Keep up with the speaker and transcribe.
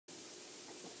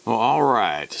Well, all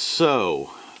right. So,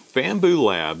 Bambu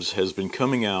Labs has been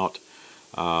coming out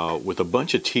with a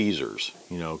bunch of teasers,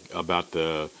 about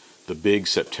the big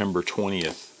September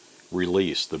 20th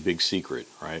release, the big secret,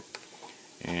 right?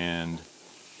 And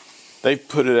they've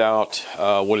put it out,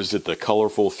 what is it, the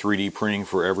colorful 3D printing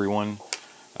for everyone.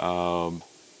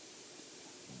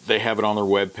 They have it on their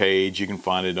webpage. You can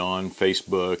find it on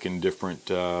Facebook and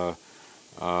different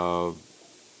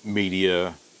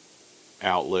media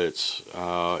outlets,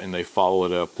 and they follow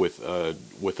it up with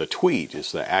a tweet.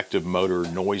 It's the active motor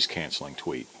noise canceling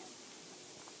tweet,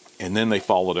 and then they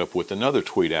followed up with another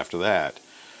tweet after that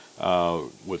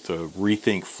with the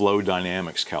rethink flow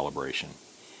dynamics calibration.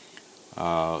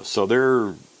 So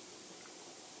they're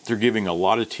giving a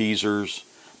lot of teasers.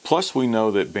 Plus, we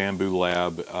know that Bambu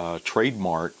Lab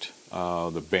trademarked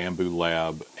the Bambu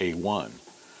Lab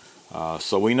A1.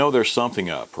 So we know there's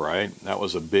something up, right? That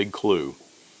was a big clue.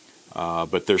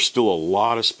 But there's still a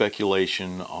lot of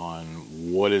speculation on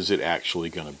what is it actually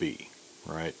going to be,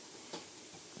 right?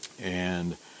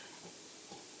 And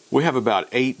we have about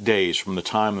 8 days from the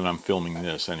time that I'm filming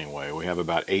this anyway. We have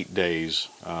about 8 days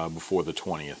before the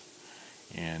 20th.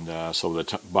 And so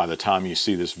by the time you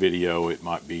see this video, it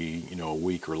might be, a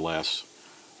week or less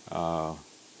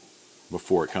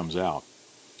before it comes out.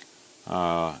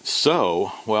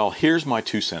 Well, here's my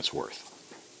 2 cents worth.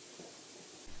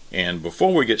 And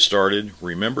before we get started,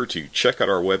 remember to check out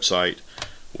our website.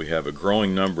 We have a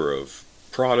growing number of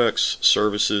products,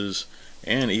 services,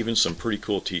 and even some pretty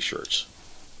cool t-shirts.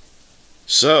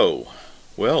 So,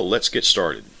 well, let's get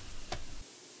started.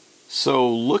 So,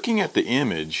 looking at the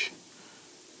image,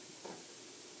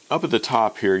 up at the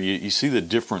top here, you see the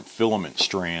different filament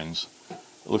strands.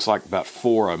 It looks like about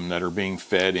 4 of them that are being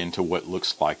fed into what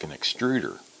looks like an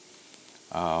extruder.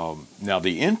 Now,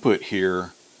 the input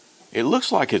here, it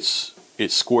looks like it's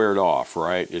squared off,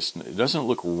 right? It doesn't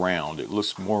look round. It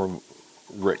looks more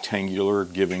rectangular,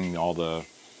 giving all the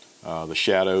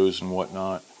shadows and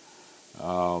whatnot.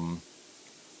 But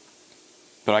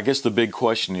I guess the big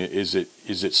question is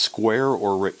it square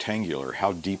or rectangular?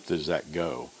 How deep does that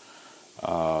go?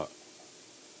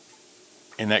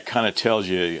 And that kind of tells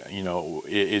you,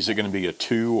 is it going to be a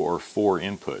 2 or 4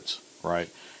 inputs, right?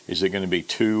 Is it going to be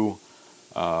 2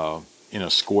 in a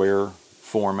square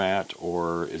format,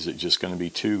 or is it just going to be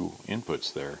 2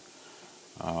 inputs there?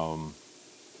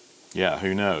 Yeah,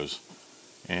 who knows?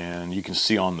 And you can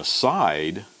see on the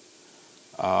side,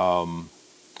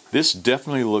 this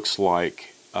definitely looks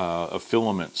like a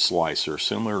filament slicer,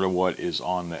 similar to what is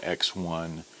on the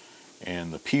X1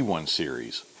 and the P1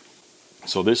 series.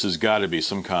 So this has got to be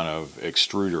some kind of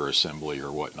extruder assembly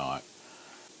or whatnot.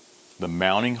 The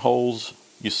mounting holes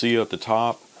you see at the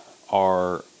top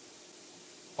are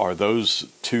those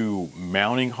 2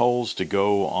 mounting holes to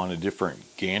go on a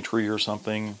different gantry or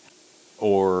something?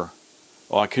 Or,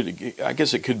 well, I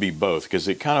guess it could be both, because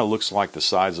it kind of looks like the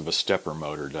size of a stepper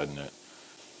motor, doesn't it?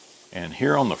 And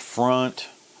here on the front,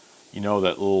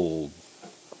 that little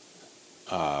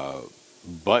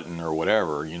button or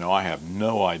whatever, I have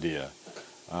no idea.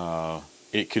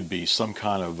 It could be some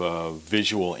kind of a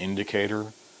visual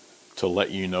indicator to let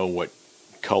you know what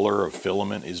color of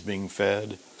filament is being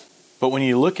fed. But when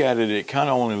you look at it, it kind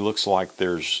of only looks like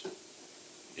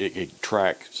it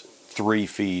tracks 3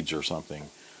 feeds or something.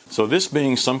 So this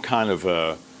being some kind of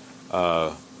a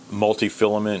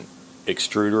multi-filament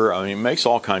extruder, I mean, it makes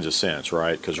all kinds of sense,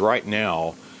 right? Because right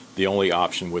now, the only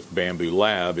option with Bambu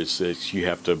Lab is that you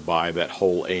have to buy that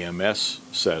whole AMS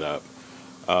setup.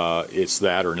 It's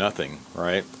that or nothing,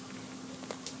 right?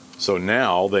 So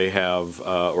now they have,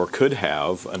 or could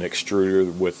have, an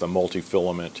extruder with a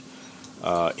multi-filament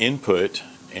input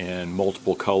and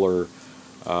multiple color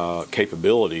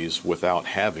capabilities without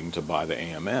having to buy the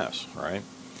AMS, right?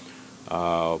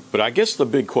 But I guess the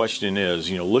big question is,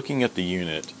 looking at the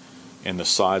unit and the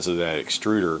size of that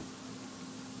extruder,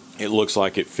 it looks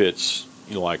like it fits,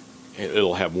 like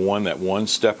it'll have that one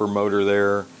stepper motor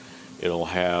there. It'll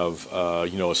have,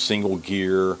 a single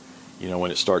gear.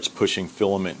 When it starts pushing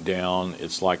filament down,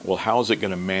 it's like, well, how is it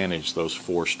going to manage those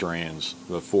 4 strands,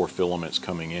 the 4 filaments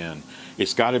coming in?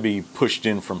 It's got to be pushed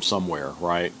in from somewhere,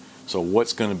 right? So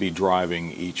what's going to be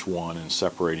driving each one and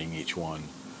separating each one?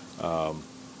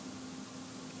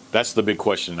 That's the big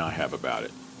question I have about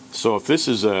it. So if this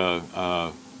is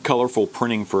a colorful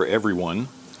printing for everyone,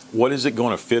 what is it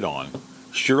going to fit on?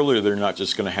 Surely they're not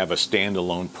just going to have a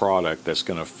standalone product that's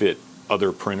going to fit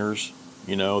other printers,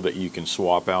 that you can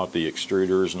swap out the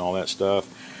extruders and all that stuff.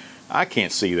 I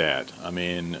can't see that. I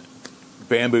mean,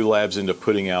 Bambu Lab's into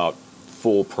putting out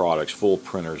full products, full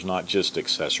printers, not just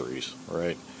accessories,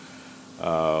 right?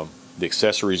 the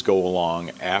accessories go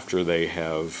along after they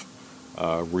have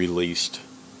released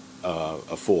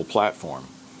a full platform.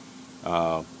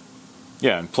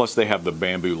 Yeah, and plus they have the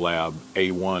Bambu Lab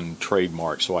A1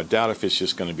 trademark, so I doubt if it's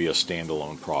just going to be a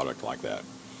standalone product like that.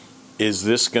 Is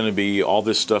this going to be, all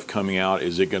this stuff coming out,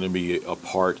 is it going to be a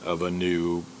part of a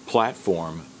new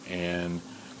platform? And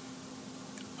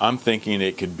I'm thinking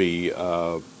it could be,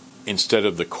 instead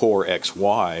of the Core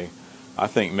XY, I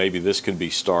think maybe this could be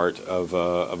start of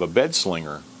a bed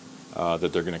slinger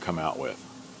that they're going to come out with.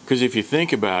 Because if you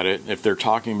think about it, if they're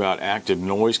talking about active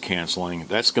noise canceling,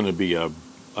 that's going to be a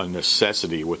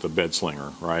necessity with a bed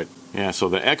slinger, right? Yeah, so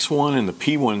the X1 and the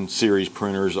P1 series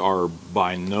printers are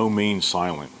by no means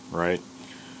silent, right?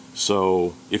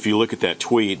 So if you look at that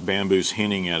tweet, Bambu's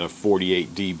hinting at a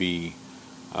 48 dB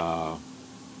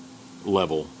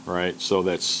level, right? So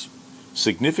that's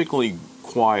significantly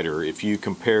quieter. If you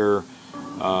compare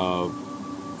the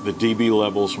dB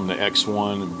levels from the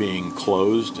X1 being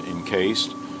closed,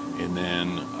 encased, and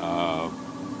then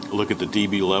look at the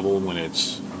dB level when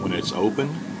it's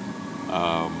open.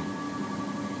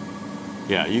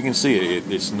 Yeah, you can see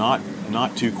it's not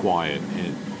too quiet,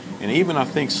 and even I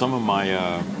think some of my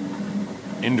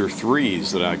Ender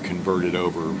 3s that I converted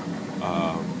over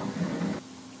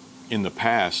in the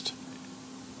past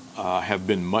have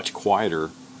been much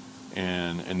quieter,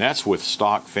 and that's with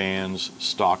stock fans,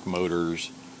 stock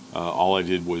motors. All I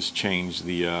did was change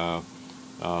the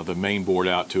main board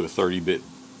out to a 30-bit,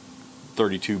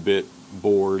 32-bit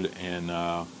board, and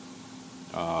the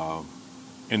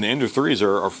Ender 3s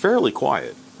are fairly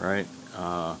quiet, right?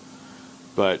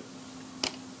 But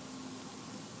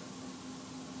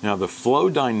now the flow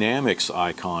dynamics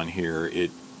icon here,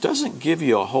 it doesn't give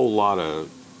you not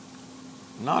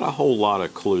a whole lot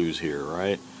of clues here,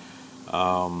 right?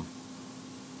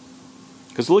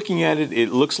 Because looking at it,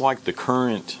 it looks like the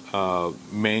current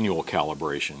manual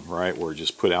calibration, right, where it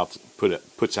just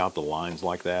puts out the lines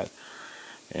like that,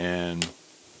 and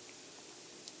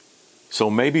so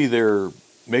maybe they're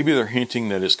hinting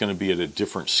that it's going to be at a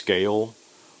different scale,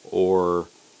 or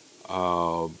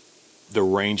the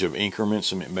range of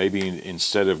increments. I mean, maybe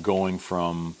instead of going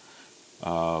from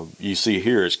you see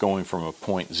here, it's going from a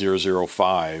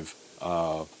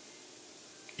 0.005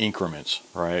 increments,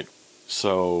 right?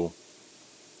 So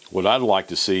what I'd like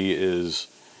to see is,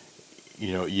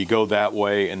 you go that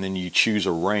way, and then you choose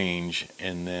a range,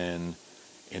 and then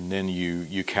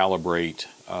you calibrate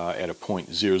at a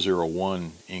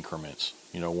 0.001 increments.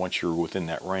 Once you're within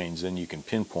that range, then you can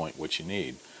pinpoint what you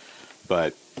need.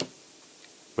 But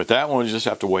that one, you just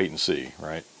have to wait and see,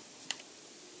 right?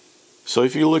 So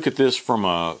if you look at this from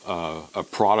a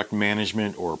product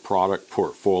management or a product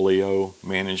portfolio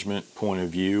management point of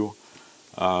view,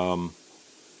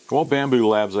 well, Bambu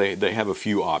Labs, they have a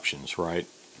few options, right?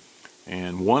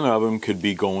 And one of them could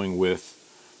be going with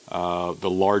the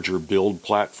larger build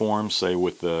platform, say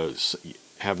with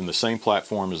having the same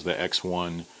platform as the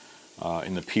X1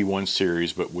 in the P1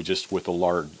 series, but with a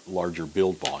larger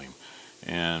build volume.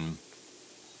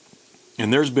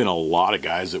 And there's been a lot of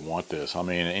guys that want this. I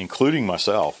mean, including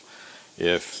myself.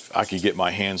 If I could get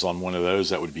my hands on one of those,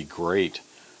 that would be great.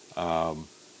 But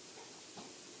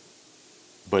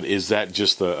is that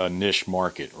just a niche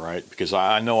market, right? Because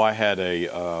I know I had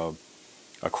a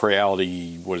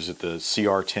Creality, what is it, the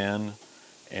CR10,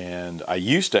 and I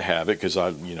used to have it because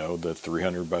the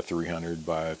 300 by 300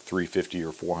 by 350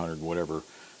 or 400, whatever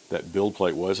that build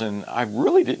plate was, and I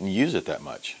really didn't use it that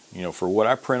much, for what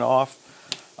I print off.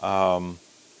 And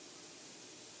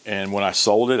when I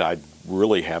sold it, I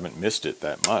really haven't missed it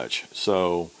that much.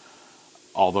 So,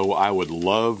 although I would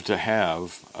love to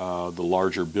have the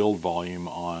larger build volume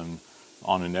on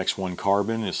an X1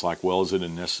 carbon, it's like, well, is it a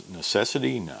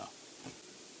necessity? No.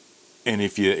 And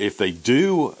if they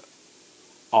do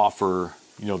offer,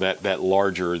 that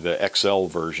larger, the XL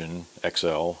version,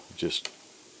 XL, just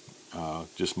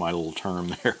my little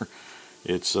term there,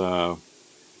 it's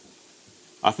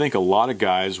I think a lot of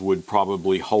guys would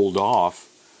probably hold off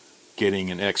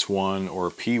getting an X1 or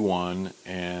a P1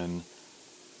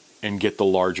 and get the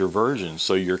larger version.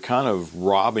 So you're kind of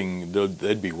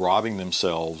they'd be robbing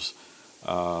themselves.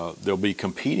 They'll be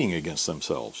competing against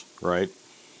themselves, right?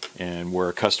 And where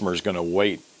a customer is going to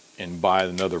wait and buy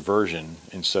another version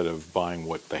instead of buying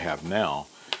what they have now.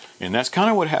 And that's kind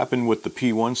of what happened with the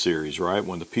P1 series, right?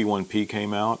 When the P1P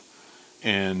came out,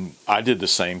 and I did the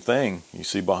same thing. You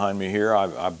see behind me here,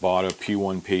 I bought a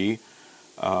P1P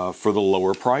for the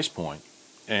lower price point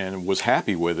and was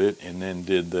happy with it, and then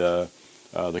did the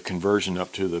conversion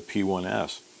up to the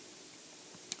P1S.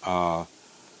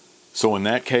 So in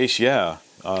that case, yeah,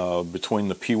 between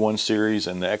the P1 series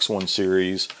and the X1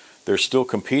 series, they're still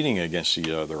competing against each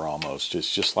other almost.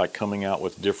 It's just like coming out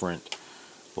with different,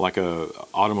 like a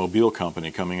automobile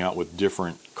company coming out with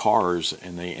different cars,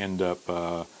 and they end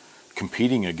up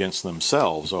competing against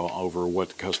themselves over what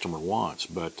the customer wants.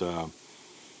 But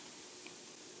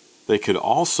they could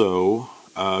also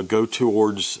go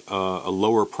towards a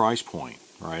lower price point,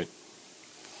 right?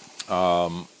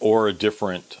 Or a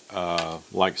different,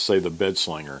 like say the bed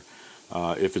slinger.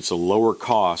 If it's a lower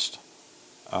cost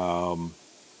and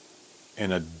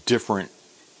a different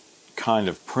kind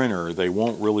of printer, they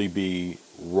won't really be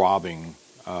robbing,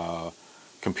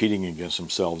 competing against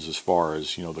themselves as far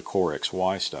as, you know, the Core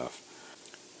XY stuff.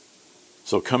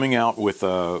 So coming out with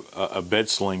a bed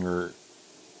slinger,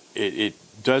 it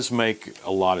does make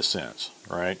a lot of sense,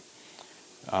 right?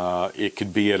 It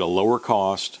could be at a lower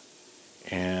cost,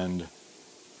 and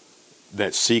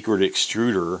that secret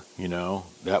extruder, you know,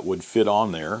 that would fit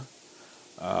on there.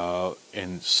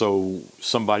 And so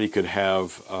somebody could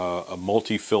have a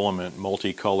multi-filament,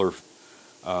 multicolor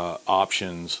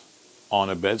options on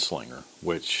a bed slinger,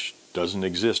 which doesn't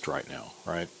exist right now,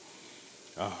 right?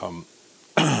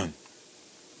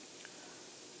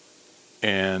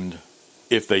 And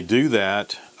if they do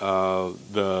that,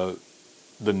 the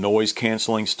noise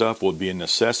canceling stuff would be a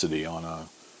necessity on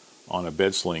a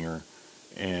bed slinger,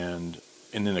 and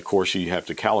then of course you have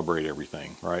to calibrate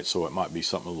everything, right? So it might be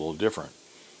something a little different.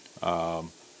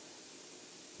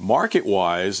 Market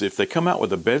wise, if they come out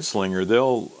with a bed slinger,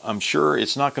 I'm sure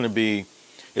it's not going to be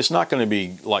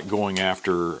like going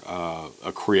after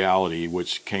a Creality,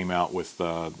 which came out with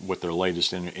their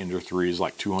latest Ender 3 is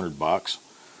like $200.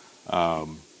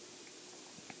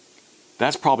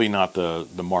 That's probably not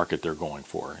the market they're going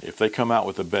for. If they come out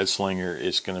with a bed slinger,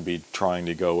 it's going to be trying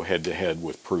to go head to head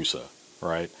with Prusa,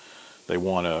 right? They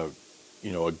want a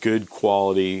good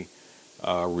quality,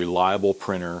 reliable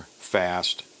printer,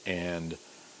 fast, and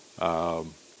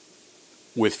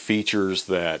with features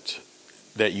that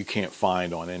you can't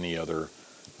find on any other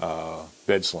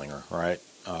bed slinger, right?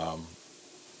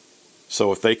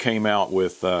 So if they came out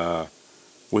with a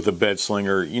bed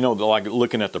slinger, you know, like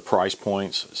looking at the price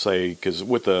points, say, because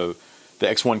with the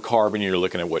X1 Carbon, you're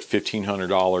looking at what,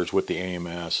 $1,500 with the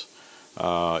AMS.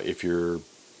 If you're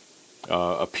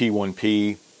a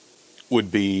P1P,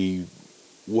 would be,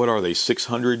 what are they,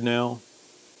 600 now?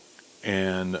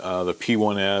 And the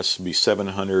P1S would be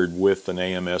 700 with an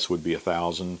AMS would be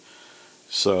 1,000.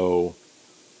 So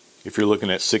if you're looking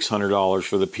at $600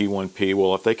 for the P1P,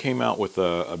 well, if they came out with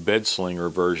a bed slinger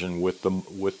version with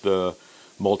the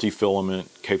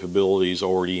multi-filament capabilities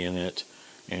already in it,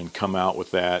 and come out with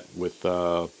that with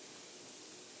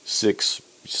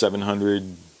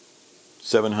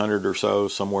 700 or so,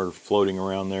 somewhere floating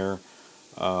around there,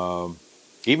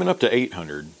 even up to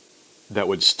 800, that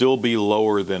would still be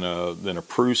lower than a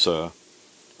Prusa,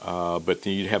 but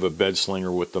then you'd have a bed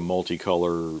slinger with the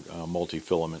multicolor,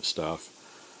 multi-filament stuff.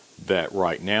 That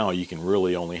right now you can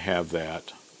really only have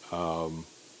that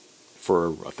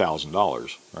for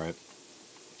 $1,000, right?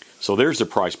 So there's the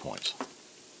price points.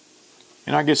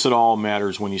 And I guess it all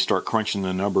matters when you start crunching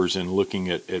the numbers and looking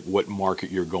at what market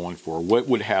you're going for. What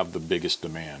would have the biggest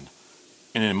demand?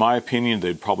 And in my opinion,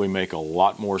 they'd probably make a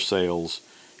lot more sales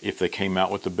if they came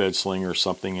out with the bed slinger or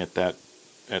something at that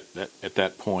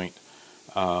point,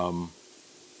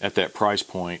 at that price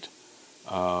point,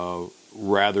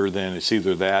 rather than it's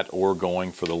either that or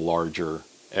going for the larger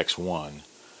X1,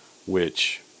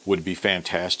 which would be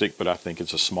fantastic, but I think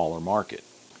it's a smaller market.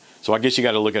 So I guess you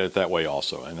got to look at it that way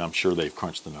also, and I'm sure they've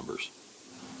crunched the numbers.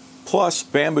 Plus,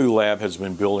 Bambu Lab has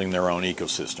been building their own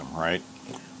ecosystem, right?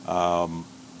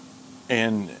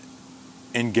 And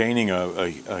gaining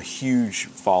a huge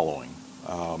following.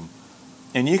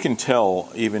 And you can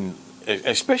tell, even,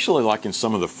 especially like in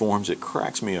some of the forums, it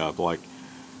cracks me up. Like,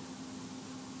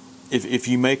 if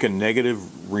you make a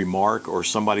negative remark or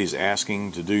somebody's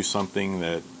asking to do something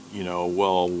that, you know,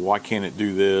 well, why can't it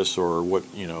do this, or what,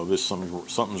 you know, this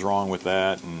something's wrong with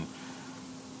that, and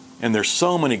there's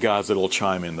so many guys that'll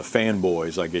chime in, the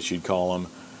fanboys, I guess you'd call them,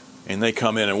 and they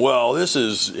come in and, well,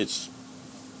 it's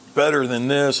better than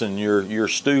this, and you're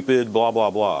stupid, blah blah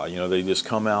blah. You know, they just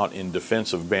come out in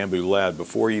defense of Bambu Lab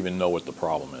before you even know what the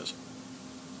problem is,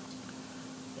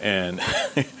 and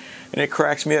and it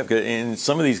cracks me up. And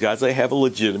some of these guys, they have a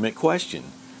legitimate question.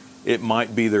 It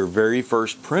might be their very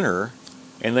first printer,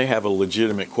 and they have a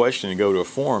legitimate question to go to a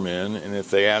forum in, and if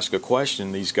they ask a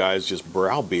question, these guys just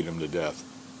browbeat them to death,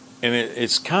 and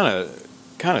it's kind of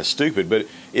stupid. But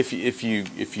if you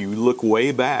look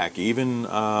way back, even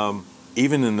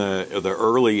in the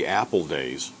early Apple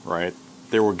days, right,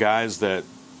 there were guys that,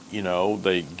 you know,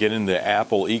 they get in the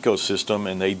Apple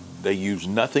ecosystem and they use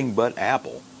nothing but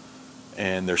Apple,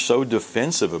 and they're so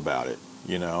defensive about it.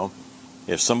 You know,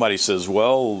 if somebody says,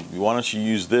 well, why don't you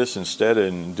use this instead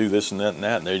and do this and that and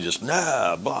that, and they just,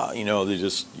 nah, blah, you know, they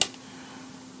just.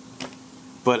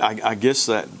 But I guess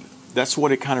that's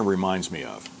what it kind of reminds me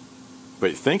of.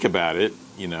 But think about it,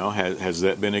 you know, has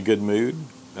that been a good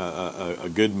a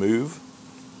good move?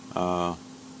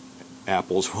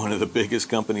 Apple's one of the biggest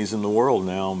companies in the world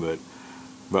now,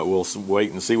 but we'll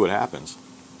wait and see what happens.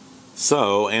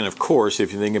 So, and of course,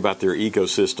 if you think about their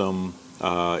ecosystem,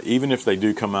 even if they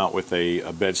do come out with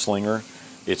a bed slinger,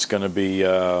 it's going to be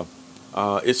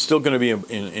it's still going to be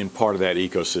in part of that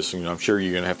ecosystem. You know, I'm sure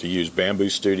you're going to have to use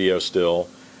Bambu Studio still,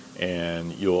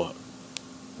 and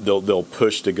they'll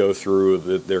push to go through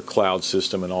their cloud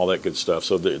system and all that good stuff.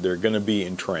 So they're going to be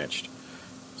entrenched.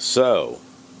 So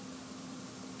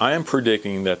I am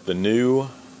predicting that the new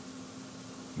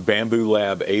Bambu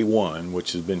Lab A1,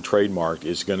 which has been trademarked,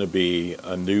 is going to be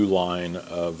a new line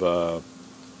of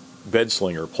bed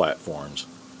slinger platforms,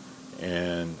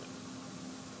 and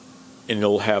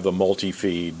it'll have a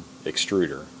multi-feed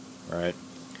extruder, right?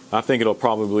 I think it'll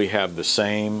probably have the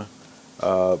same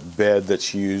bed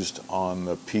that's used on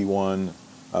the P1,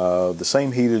 the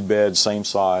same heated bed, same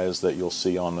size that you'll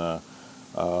see on the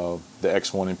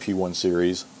X1 and P1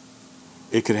 series.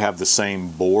 It could have the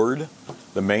same board,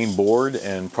 the main board,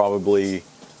 and probably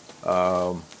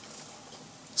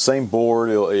same board.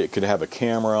 It could have a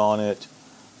camera on it,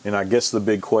 and I guess the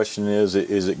big question is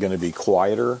it going to be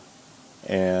quieter,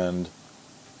 and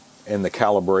the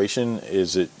calibration,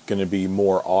 is it going to be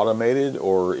more automated,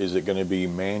 or is it going to be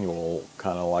manual,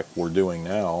 kind of like we're doing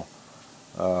now?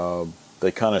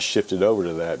 They kind of shifted over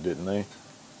to that, didn't they?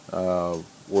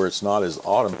 Where it's not as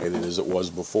automated as it was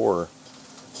before.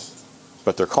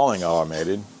 But they're calling it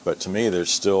automated. But to me, there's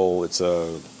still it's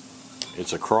a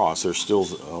cross. There's still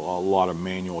a lot of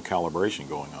manual calibration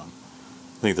going on.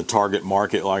 I think the target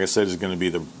market, like I said, is going to be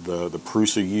the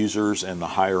Prusa users and the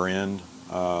higher end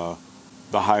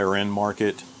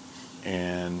market,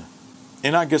 and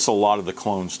I guess a lot of the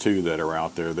clones too that are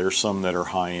out there. There's some that are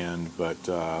high end, but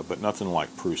nothing like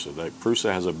Prusa.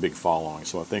 Prusa has a big following,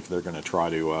 so I think they're going to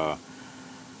try to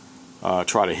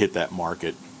hit that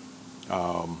market.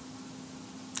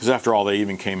 Because after all, they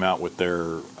even came out with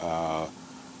their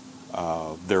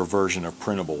version of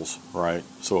printables, right?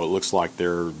 So it looks like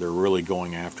they're really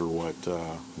going after what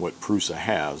Prusa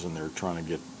has, and they're trying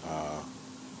to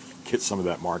get some of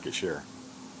that market share.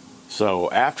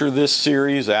 So after this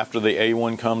series, after the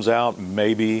A1 comes out,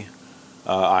 maybe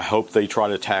I hope they try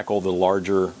to tackle the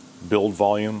larger build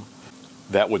volume.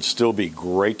 That would still be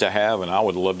great to have, and I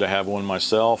would love to have one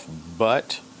myself,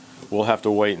 but we'll have to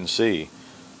wait and see.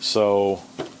 So,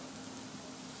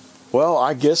 well,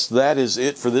 I guess that is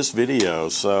it for this video.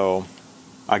 So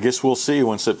I guess we'll see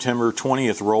when September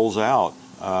 20th rolls out,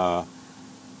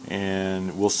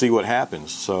 and we'll see what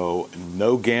happens. So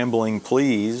no gambling,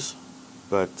 please,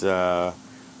 but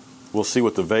we'll see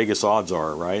what the Vegas odds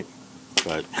are, right?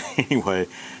 But anyway,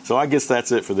 so I guess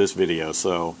that's it for this video.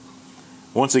 So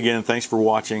once again, thanks for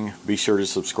watching. Be sure to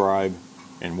subscribe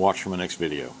and watch for my next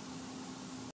video.